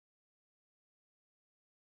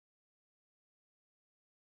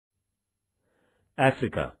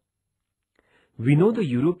Africa. We know the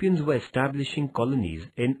Europeans were establishing colonies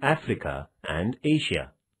in Africa and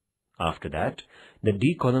Asia. After that, the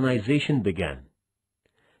decolonization began.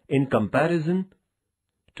 In comparison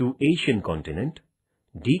to Asian continent,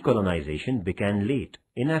 decolonization began late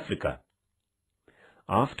in Africa.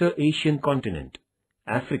 After Asian continent,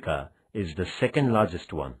 Africa is the second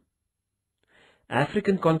largest one.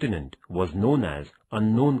 African continent was known as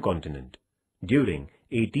unknown continent during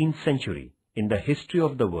 18th century in the history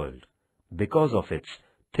of the world because of its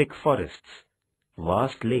thick forests,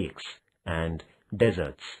 vast lakes and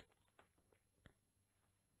deserts.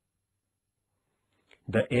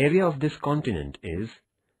 The area of this continent is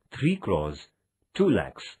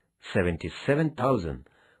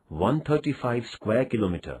 3,02,77,135 square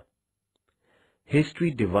kilometer.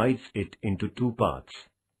 History divides it into two parts,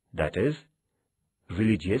 that is,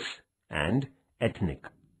 religious and ethnic.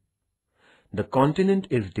 The continent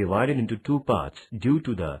is divided into two parts due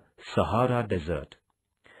to the Sahara Desert.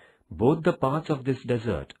 Both the parts of this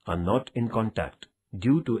desert are not in contact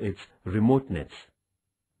due to its remoteness.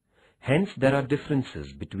 Hence, there are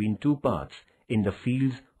differences between two parts in the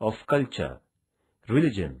fields of culture,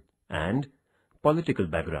 religion, and political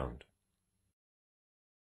background.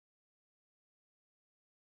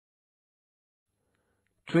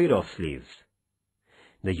 Trade of slaves.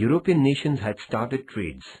 The European nations had started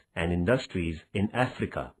trades and industries in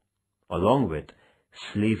Africa, along with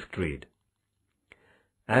slave trade.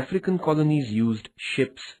 African colonies used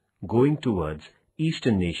ships going towards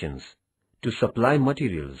Eastern nations to supply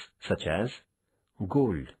materials such as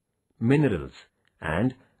gold, minerals,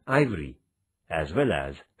 and ivory, as well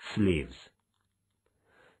as slaves.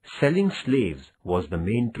 Selling slaves was the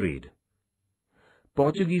main trade.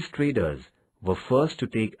 Portuguese traders were first to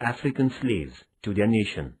take African slaves to their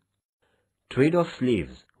nation. Trade of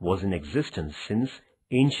slaves was in existence since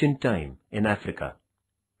ancient time in Africa.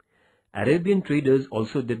 Arabian traders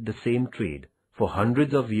also did the same trade for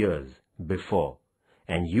hundreds of years before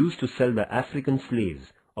and used to sell the African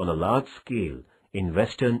slaves on a large scale in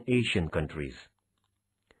Western Asian countries.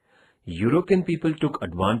 European people took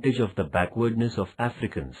advantage of the backwardness of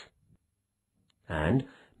Africans and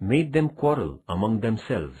made them quarrel among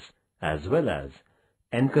themselves, as well as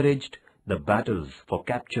encouraged the battles for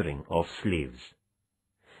capturing of slaves.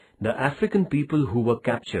 The African people who were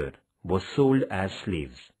captured were sold as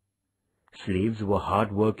slaves. Slaves were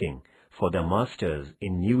hard-working for their masters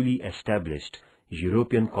in newly established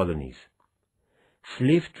European colonies.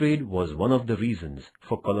 Slave trade was one of the reasons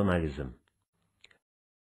for colonialism.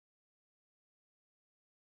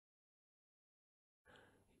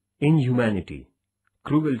 Inhumanity,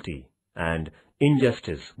 cruelty, and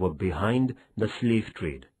injustice were behind the slave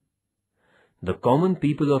trade. The common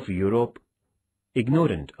people of Europe,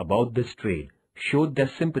 ignorant about this trade, showed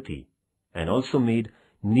their sympathy and also made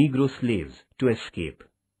Negro slaves to escape.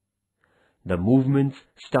 The movements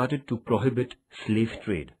started to prohibit slave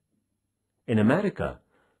trade. In America,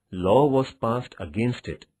 law was passed against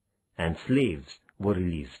it and slaves were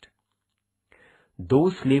released.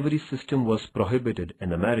 Though slavery system was prohibited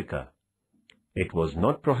in America, it was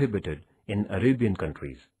not prohibited in Arabian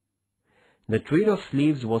countries. The trade of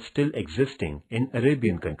slaves was still existing in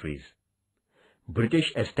Arabian countries.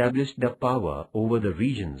 British established their power over the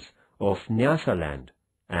regions of Nyasaland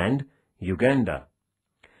and Uganda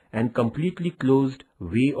and completely closed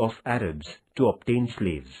way of Arabs to obtain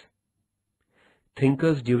slaves.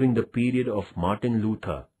 Thinkers during the period of Martin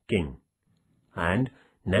Luther King and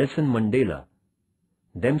Nelson Mandela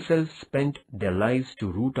themselves spent their lives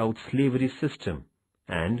to root out slavery system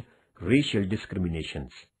and racial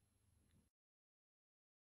discriminations.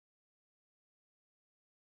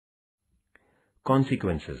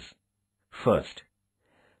 Consequences. First,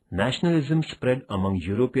 nationalism spread among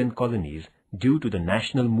European colonies due to the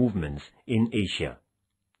national movements in Asia.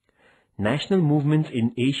 National movements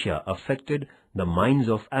in Asia affected the minds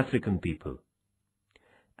of African people.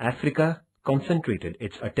 Africa concentrated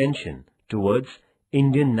its attention towards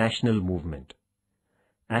Indian national movement.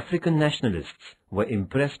 African nationalists were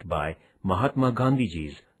impressed by Mahatma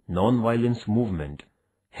Gandhiji's non-violence movement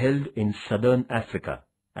held in southern Africa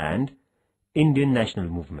and Indian national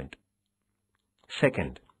movement.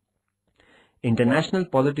 Second, international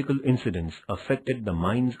political incidents affected the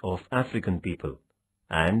minds of African people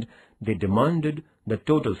and they demanded the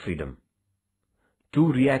total freedom.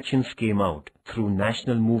 Two reactions came out through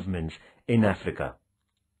national movements in Africa.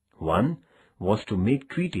 One was to make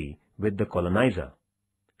treaty with the colonizer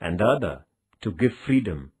and the other to give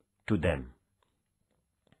freedom to them.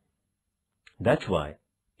 That's why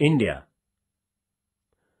India,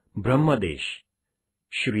 Brahmadesh,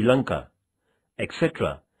 Sri Lanka,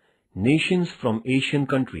 etc. nations from Asian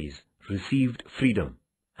countries received freedom,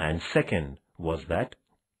 and second was that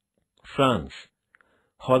France,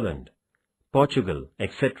 Holland, Portugal,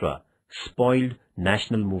 etc. spoiled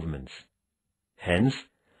national movements. Hence,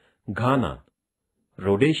 Ghana,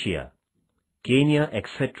 Rhodesia, Kenya,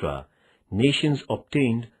 etc. nations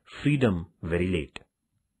obtained freedom very late.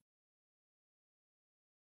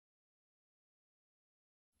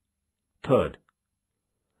 Third,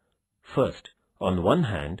 first, on one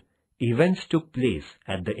hand, events took place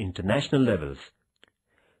at the international levels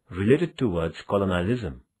related towards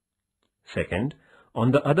colonialism. Second,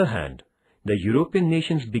 on the other hand, the European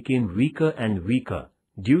nations became weaker and weaker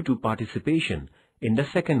due to participation in the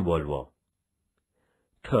Second World War.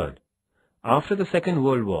 Third, after the Second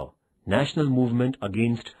World War, national movement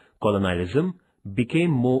against colonialism became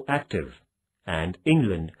more active, and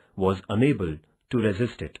England was unable to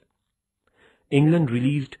resist it. England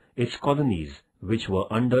released its colonies which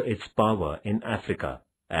were under its power in Africa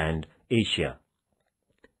and Asia.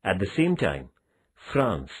 At the same time,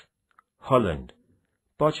 France, Holland,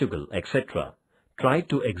 Portugal, etc. tried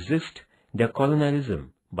to resist their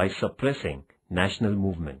colonialism by suppressing national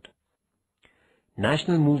movement.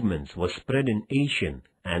 National movements were spread in Asian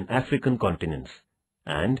and African continents,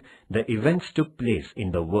 and the events took place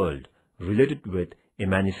in the world related with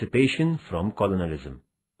emancipation from colonialism.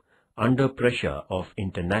 Under pressure of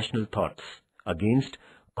international thoughts against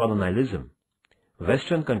colonialism,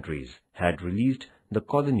 Western countries had released the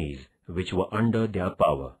colonies which were under their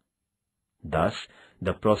power. Thus,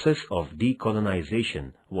 the process of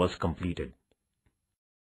decolonization was completed.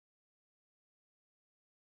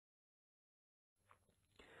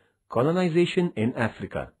 Colonization in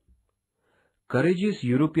Africa. Courageous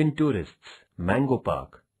European tourists Mango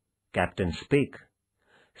Park, Captain Speke,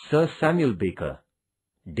 Sir Samuel Baker,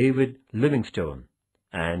 David Livingstone,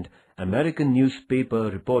 and American newspaper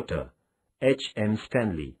reporter H.M.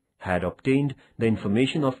 Stanley had obtained the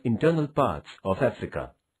information of internal parts of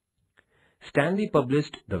Africa. Stanley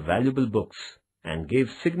published the valuable books and gave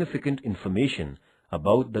significant information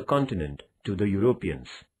about the continent to the Europeans.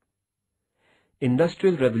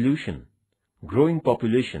 Industrial revolution, growing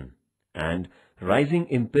population, and rising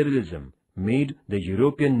imperialism made the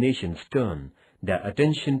European nations turn their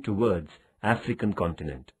attention towards African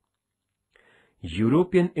continent.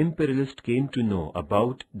 European imperialists came to know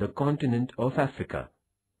about the continent of Africa,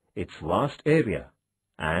 its vast area,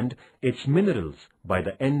 and its minerals by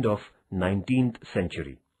the end of 19th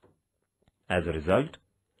century. As a result,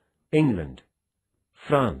 England,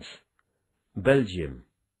 France, Belgium,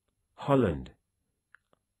 Holland,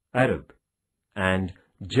 Arab, and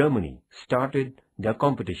Germany started their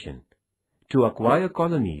competition to acquire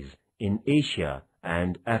colonies in Asia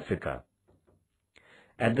and Africa.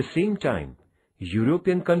 At the same time,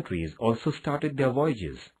 European countries also started their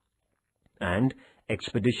voyages and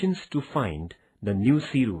expeditions to find the new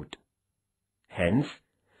sea route. Hence,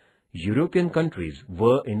 European countries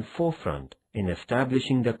were in forefront in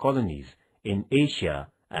establishing their colonies in Asia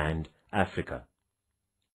and Africa.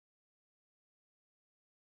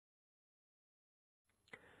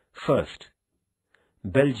 First,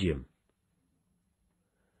 Belgium.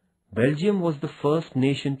 Belgium was the first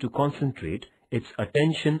nation to concentrate its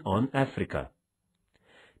attention on Africa.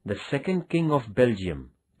 The second king of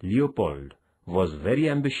Belgium, Leopold, was very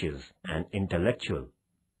ambitious and intellectual.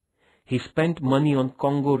 He spent money on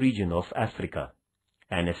Congo region of Africa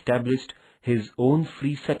and established his own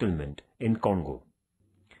free settlement in Congo.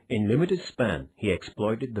 In limited span, he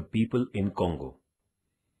exploited the people in Congo.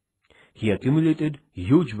 He accumulated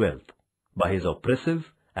huge wealth by his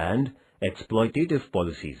oppressive and exploitative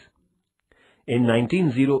policies. In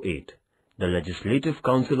 1908, the Legislative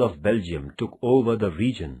Council of Belgium took over the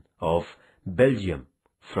region of Belgium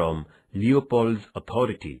from Leopold's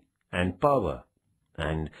authority and power,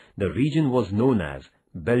 and the region was known as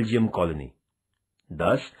Belgium Colony.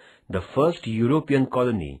 Thus, the first European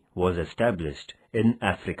colony was established in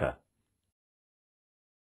Africa.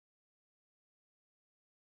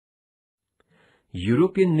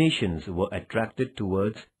 European nations were attracted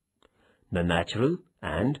towards the natural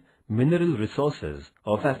and mineral resources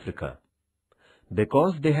of Africa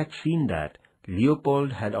because they had seen that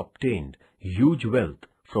Leopold had obtained huge wealth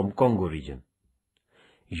from Congo region.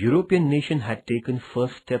 European nation had taken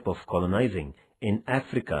first step of colonizing in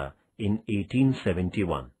Africa in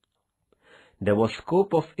 1871. There was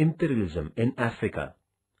scope of imperialism in Africa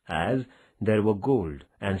as there were gold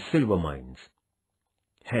and silver mines.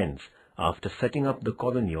 Hence, after setting up the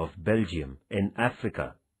colony of Belgium in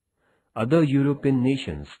Africa, other European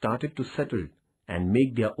nations started to settle and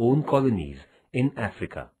make their own colonies in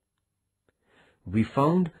Africa. we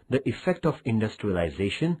found the effect of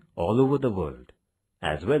industrialization all over the world,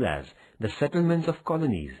 as well as the settlements of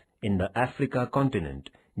colonies in the Africa continent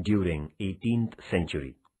during 18th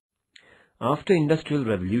century. After Industrial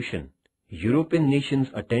Revolution, European nations'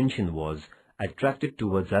 attention was attracted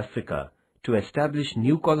towards Africa to establish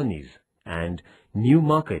new colonies and new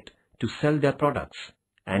market to sell their products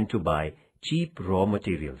and to buy cheap raw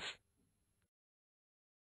materials.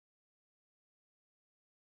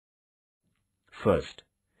 First,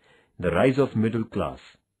 the rise of middle class.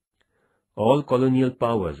 All colonial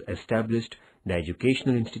powers established the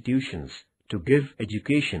educational institutions to give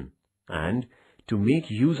education and to make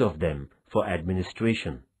use of them for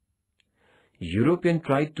administration. Europeans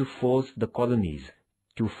tried to force the colonies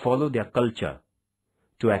to follow their culture,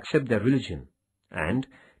 to accept their religion, and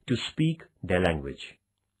to speak their language.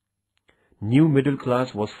 New middle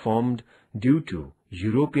class was formed due to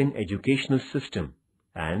European educational system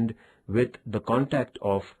and with the contact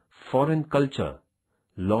of foreign culture,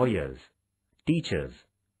 lawyers, teachers,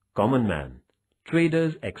 common man,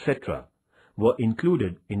 traders, etc. were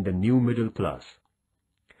included in the new middle class.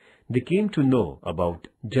 They came to know about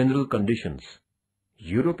general conditions,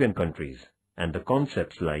 European countries, and the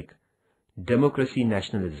concepts like democracy,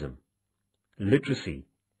 nationalism, literacy,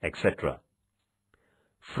 etc.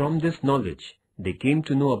 From this knowledge, they came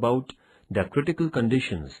to know about the critical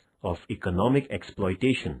conditions of economic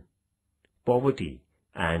exploitation, poverty,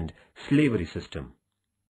 and slavery system.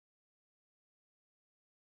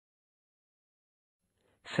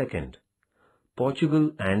 Second,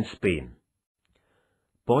 Portugal and Spain.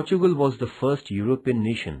 Portugal was the first European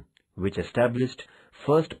nation which established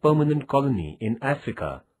first permanent colony in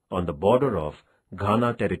Africa on the border of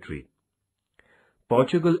Ghana territory.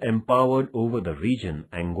 Portugal empowered over the region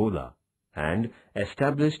Angola and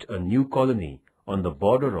established a new colony on the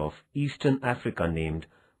border of Eastern Africa named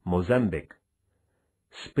Mozambique.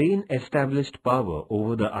 Spain established power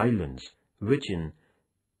over the islands which in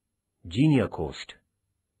Guinea coast,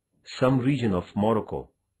 some region of Morocco,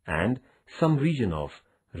 and some region of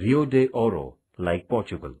Rio de Oro like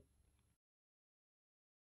Portugal.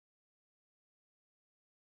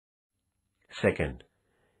 Second,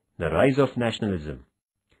 the rise of nationalism.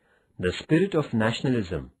 The spirit of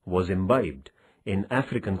nationalism was imbibed in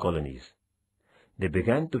African colonies. They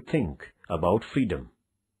began to think about freedom.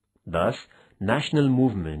 Thus, national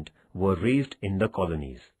movements were raised in the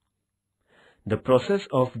colonies. The process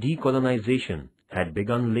of decolonization had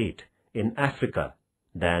begun late in Africa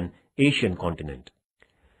than Asian continent.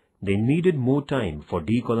 They needed more time for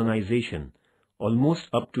decolonization, almost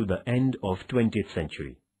up to the end of 20th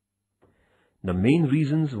century. The main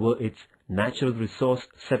reasons were its natural resource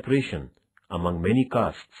separation among many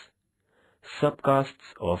castes,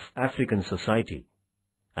 subcastes of African society,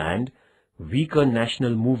 and weaker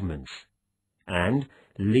national movements, and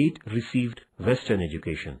late received Western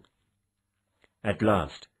education. At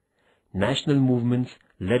last, national movements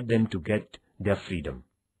led them to get their freedom.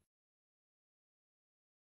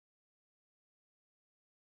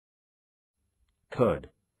 Third,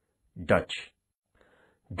 Dutch.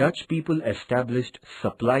 Dutch people established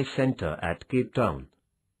supply center at Cape Town,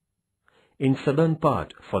 in southern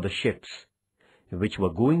part for the ships, which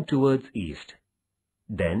were going towards east.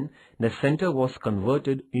 Then the center was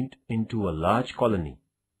converted into a large colony.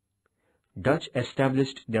 Dutch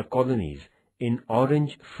established their colonies in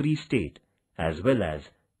Orange Free State as well as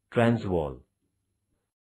Transvaal.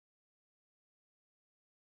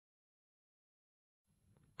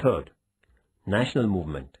 Third, national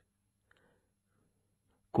movement.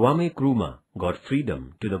 Kwame Nkrumah got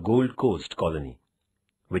freedom to the Gold Coast colony,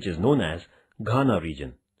 which is known as Ghana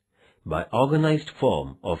region, by organized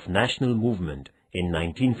form of national movement in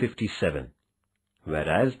 1957,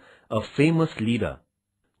 whereas a famous leader,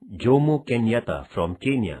 Jomo Kenyatta from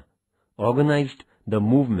Kenya, organized the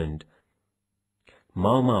movement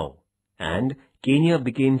Mau Mau, and Kenya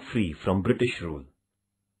became free from British rule.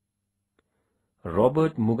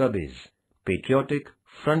 Robert Mugabe's Patriotic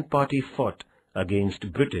Front Party fought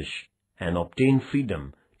against British and obtained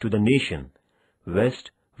freedom to the nation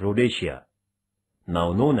West Rhodesia,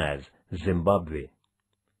 now known as Zimbabwe.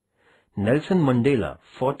 Nelson Mandela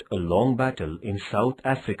fought a long battle in South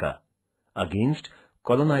Africa against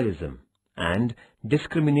colonialism and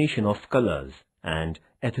discrimination of colors and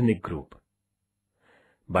ethnic group.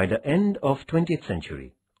 By the end of 20th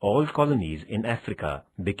century, all colonies in Africa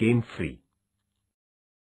became free.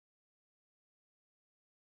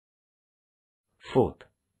 Fourth,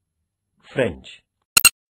 French.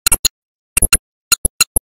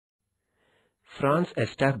 France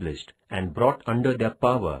established and brought under their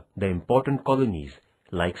power the important colonies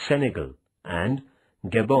like Senegal and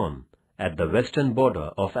Gabon at the western border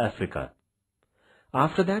of Africa.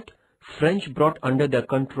 After that, French brought under their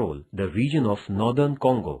control the region of northern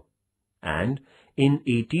Congo, and in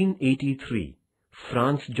 1883,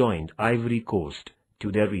 France joined Ivory Coast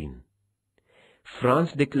to their reign.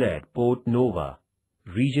 France declared Port Nova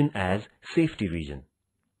region as safety region.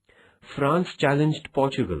 France challenged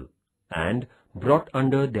Portugal and brought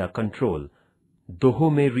under their control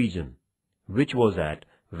Dahomey region, which was at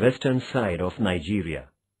western side of Nigeria.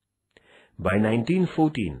 By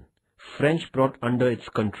 1914, French brought under its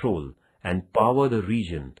control and power the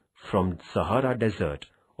region from Sahara Desert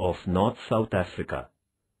of North South Africa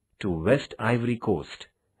to West Ivory Coast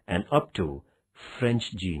and up to French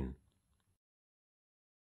Guiana.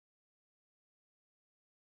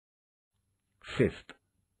 Fifth,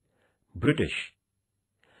 British.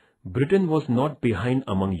 Britain was not behind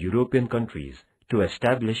among European countries to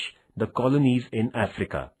establish the colonies in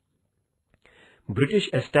Africa. British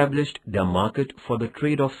established their market for the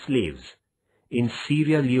trade of slaves in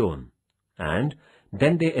Sierra Leone, and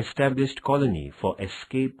then they established colony for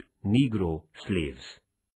escaped Negro slaves.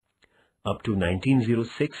 Up to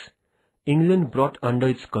 1906, England brought under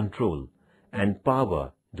its control and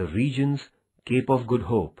power the regions Cape of Good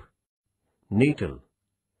Hope, Natal,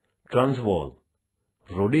 Transvaal,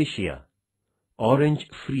 Rhodesia, Orange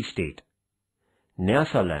Free State,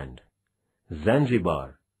 Nyasaland,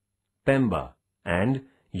 Zanzibar, Pemba and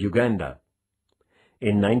Uganda.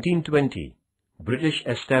 In 1920, British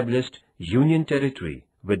established Union Territory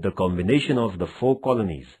with the combination of the 4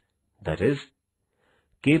 colonies, that is,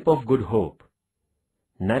 Cape of Good Hope,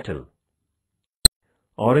 Natal,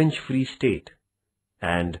 Orange Free State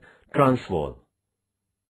and Transvaal.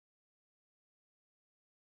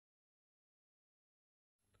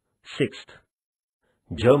 Sixth,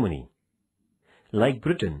 Germany. Like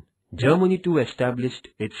Britain, Germany too established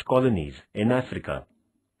its colonies in Africa.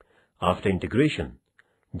 After integration,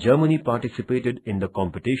 Germany participated in the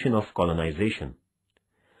competition of colonization.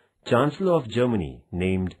 Chancellor of Germany,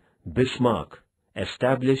 named Bismarck,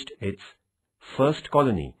 established its first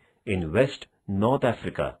colony in West North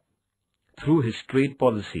Africa through his trade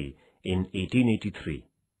policy in 1883.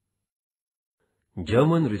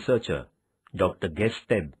 German researcher Dr.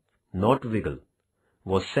 Gesteb Nordwigel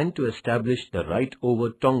was sent to establish the right over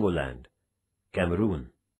Tongoland, Cameroon,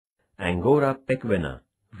 Angora-Pequena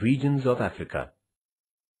regions of Africa.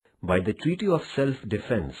 By the Treaty of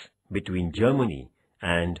Self-Defense between Germany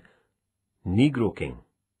and Negro King,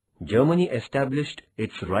 Germany established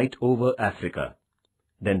its right over Africa.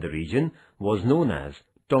 Then the region was known as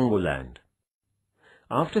Tongoland.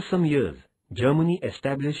 After some years, Germany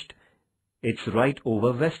established its right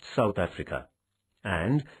over West South Africa.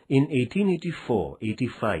 And in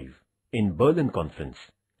 1884-85, in Berlin Conference,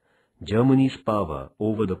 Germany's power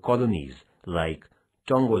over the colonies like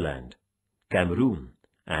Tongoland, Cameroon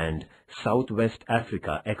and Southwest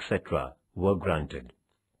Africa, etc. were granted.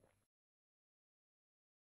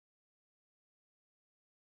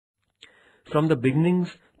 From the beginnings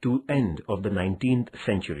to end of the 19th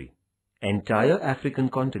century, entire African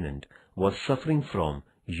continent was suffering from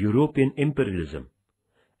European imperialism,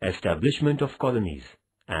 establishment of colonies,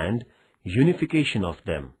 and unification of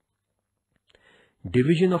them.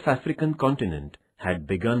 Division of African continent had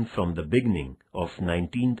begun from the beginning of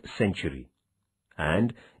 19th century,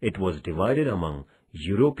 and it was divided among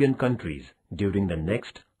European countries during the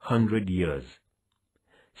next 100 years.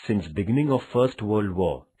 Since beginning of First World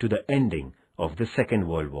War to the ending of the Second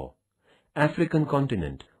World War, African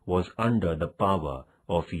continent was under the power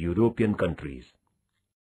of European countries.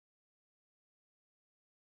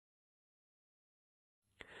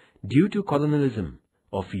 Due to colonialism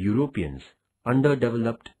of Europeans,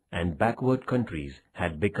 underdeveloped and backward countries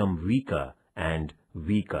had become weaker and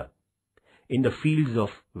weaker in the fields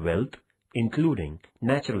of wealth, including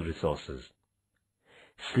natural resources.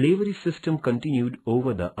 Slavery system continued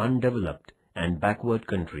over the undeveloped and backward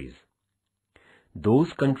countries.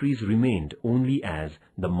 Those countries remained only as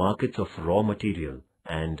the markets of raw material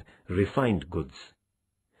and refined goods.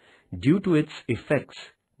 Due to its effects,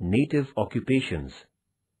 native occupations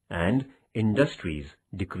and industries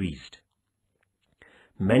decreased.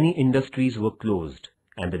 Many industries were closed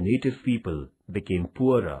and the native people became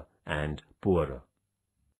poorer and poorer.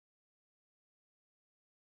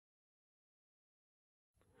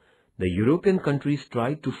 The European countries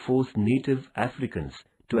tried to force native Africans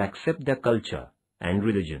to accept their culture and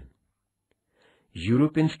religion.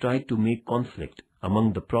 Europeans tried to make conflict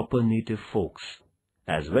among the proper native folks,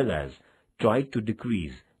 as well as tried to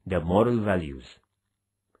decrease their moral values.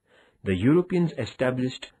 The Europeans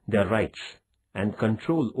established their rights and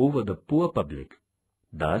control over the poor public.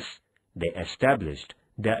 Thus, they established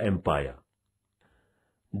their empire.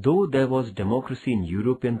 Though there was democracy in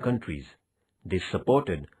European countries, they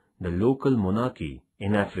supported the local monarchy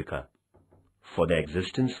in Africa for their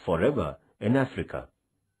existence forever in Africa.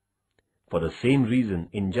 For the same reason,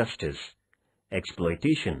 injustice,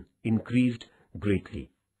 exploitation increased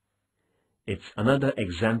greatly. Its another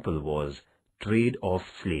example was trade of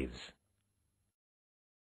slaves.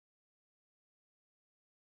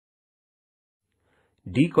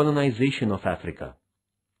 Decolonization of Africa.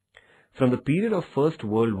 From the period of First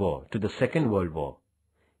World War to the Second World War,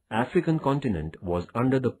 African continent was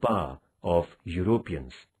under the power of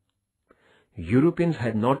Europeans. Europeans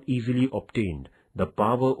had not easily obtained the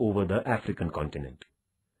power over the African continent.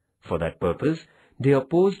 For that purpose, they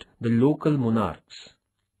opposed the local monarchs.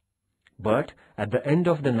 But at the end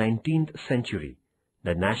of the 19th century,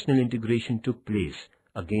 the national integration took place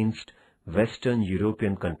against Western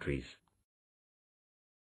European countries.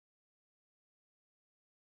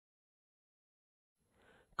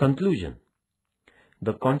 Conclusion.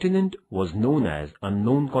 The continent was known as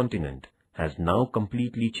unknown continent has now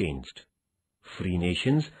completely changed. Free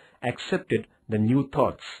nations accepted the new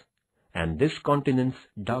thoughts, and this continent's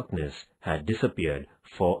darkness had disappeared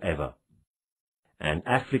forever. And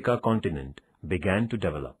Africa continent began to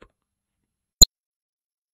develop.